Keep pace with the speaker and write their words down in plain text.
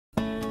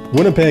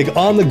Winnipeg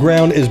on the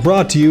Ground is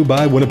brought to you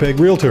by Winnipeg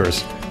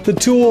Realtors. The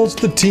tools,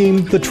 the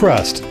team, the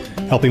trust.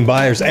 Helping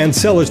buyers and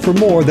sellers for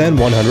more than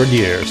 100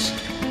 years.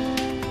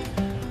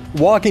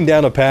 Walking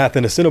down a path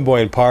in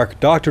Assiniboine Park,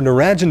 Dr.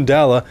 Naranjan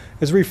Dhalla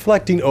is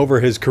reflecting over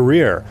his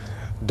career.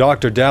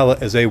 Dr. Dhalla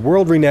is a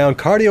world-renowned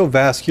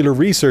cardiovascular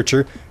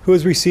researcher who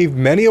has received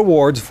many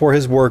awards for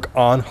his work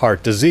on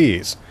heart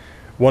disease.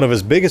 One of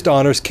his biggest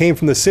honors came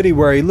from the city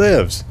where he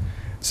lives.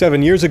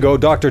 7 years ago,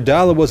 Dr.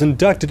 Dhalla was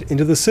inducted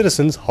into the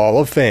Citizens Hall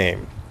of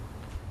Fame.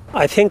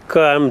 I think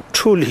I'm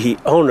truly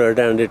honored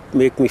and it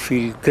makes me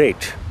feel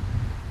great.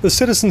 The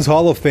Citizens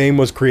Hall of Fame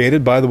was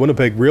created by the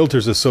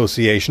WinnipegREALTOrs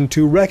Association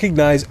to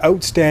recognize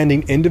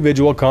outstanding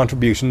individual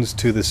contributions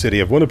to the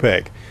City of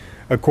Winnipeg.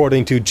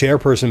 According to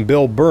Chairperson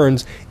Bill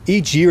Burns,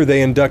 each year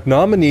they induct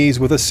nominees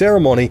with a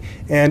ceremony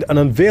and an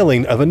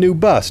unveiling of a new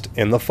bust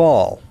in the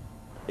fall.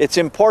 It's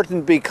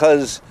important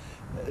because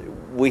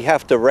we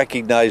have to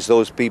recognize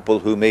those people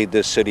who made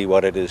this city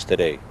what it is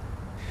today.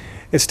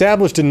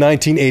 Established in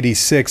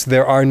 1986,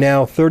 there are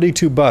now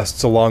 32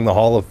 busts along the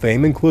Hall of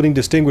Fame, including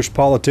distinguished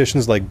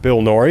politicians like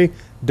Bill Norrie,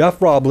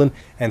 Duff Roblin,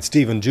 and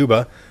Stephen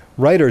Juba,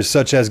 writers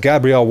such as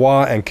Gabrielle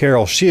Waugh and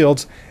Carol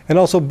Shields, and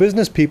also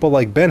business people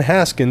like Ben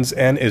Haskins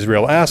and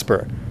Israel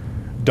Asper.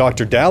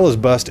 Dr. Dhalla's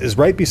bust is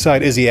right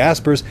beside Izzy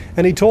Asper's,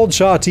 and he told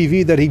Shaw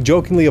TV that he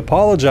jokingly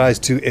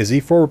apologized to Izzy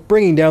for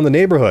bringing down the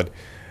neighborhood.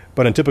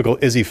 But in typical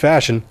Izzy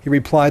fashion, he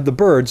replied the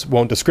birds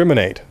won't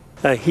discriminate.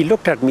 He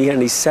looked at me and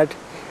he said,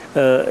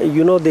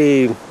 don't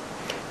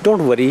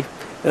worry,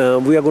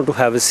 we are going to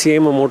have the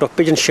same amount of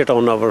pigeon shit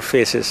on our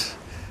faces.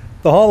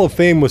 The Hall of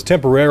Fame was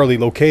temporarily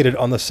located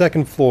on the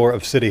second floor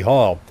of City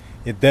Hall.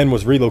 It then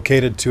was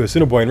relocated to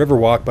Assiniboine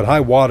Riverwalk, but high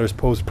waters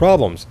posed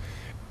problems.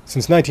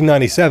 Since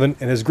 1997,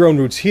 it has grown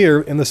roots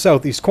here in the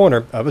southeast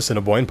corner of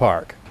Assiniboine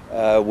Park.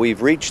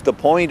 We've reached the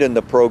point in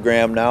the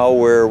program now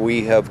where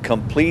we have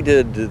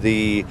completed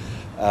the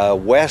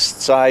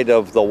west side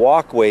of the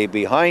walkway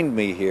behind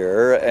me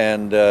here,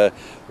 and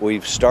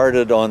we've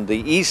started on the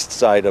east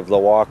side of the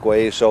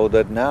walkway so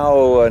that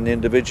now an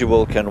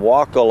individual can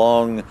walk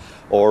along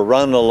or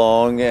run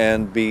along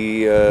and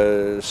be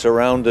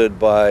surrounded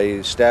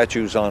by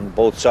statues on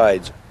both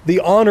sides. The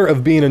honor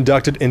of being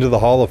inducted into the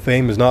Hall of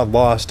Fame is not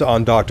lost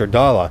on Dr.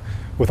 Dhalla.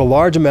 With a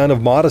large amount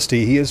of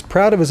modesty, he is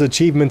proud of his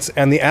achievements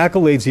and the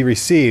accolades he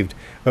received,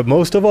 but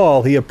most of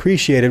all, he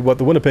appreciated what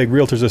the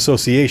WinnipegREALTOrs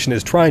Association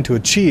is trying to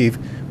achieve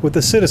with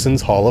the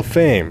Citizens Hall of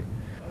Fame.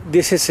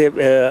 This is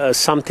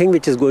something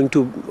which is going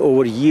to,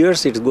 over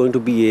years, it's going to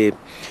be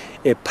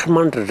a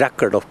permanent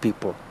record of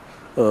people,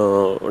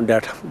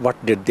 that what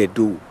did they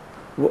do,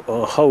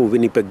 how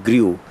Winnipeg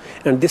grew,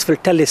 and this will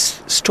tell a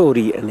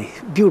story and a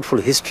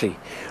beautiful history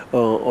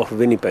of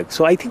Winnipeg.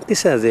 So I think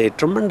this has a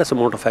tremendous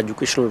amount of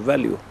educational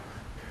value.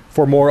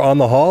 For more on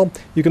the Hall,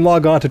 you can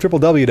log on to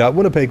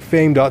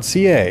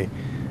www.winnipegfame.ca.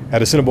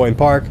 At Assiniboine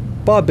Park,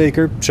 Bob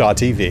Baker, Shaw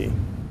TV.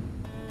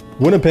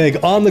 Winnipeg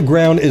on the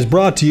Ground is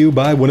brought to you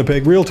by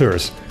Winnipeg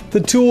Realtors. The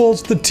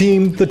tools, the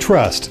team, the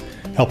trust.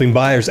 Helping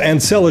buyers and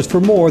sellers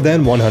for more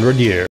than 100 years.